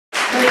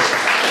Billy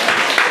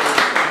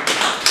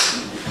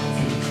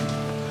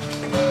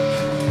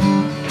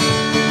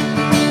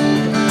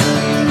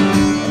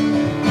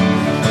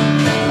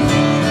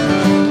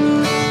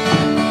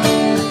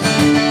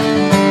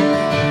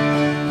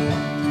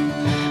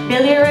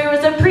Ray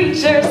was a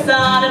preacher's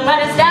son, and when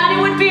his daddy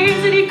would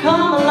visit, he'd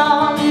come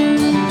along.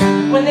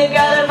 When they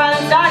gathered around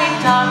and started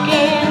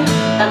talking,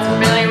 that's when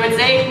Billy would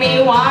take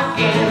me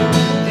walking.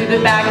 Through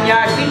the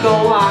backyard we'd go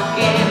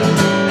walking.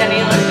 Then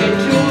he looked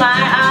into my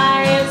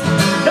eyes.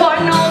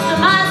 Lord knows to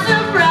my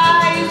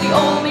surprise, the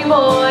only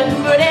boy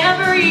who could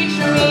ever reach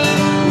me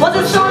was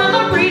the son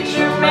of a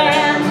preacher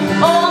man.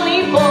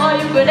 Only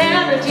boy who could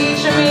ever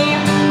teach me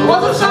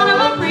was the son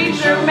of a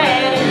preacher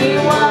man. And he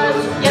was,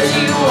 yes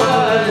he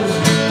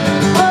was.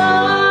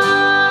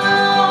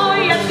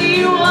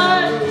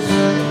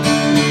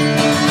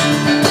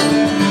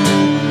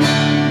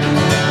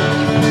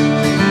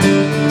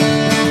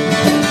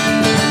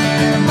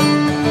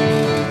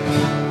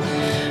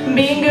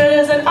 Being good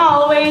isn't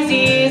always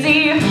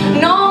easy,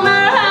 no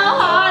matter how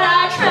hard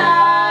I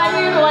try.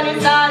 But when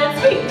he started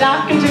sweet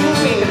talking to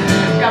me,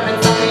 come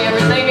and tell me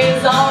everything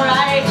is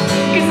alright,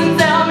 kiss and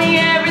tell me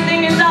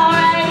everything is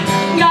alright.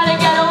 Gotta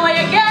get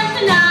away again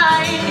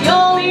tonight. The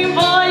only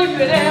boy who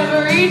could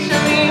ever reach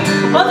me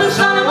was the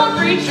son of a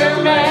preacher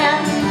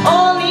man.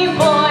 Only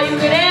boy who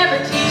could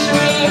ever teach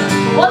me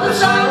was the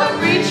son of a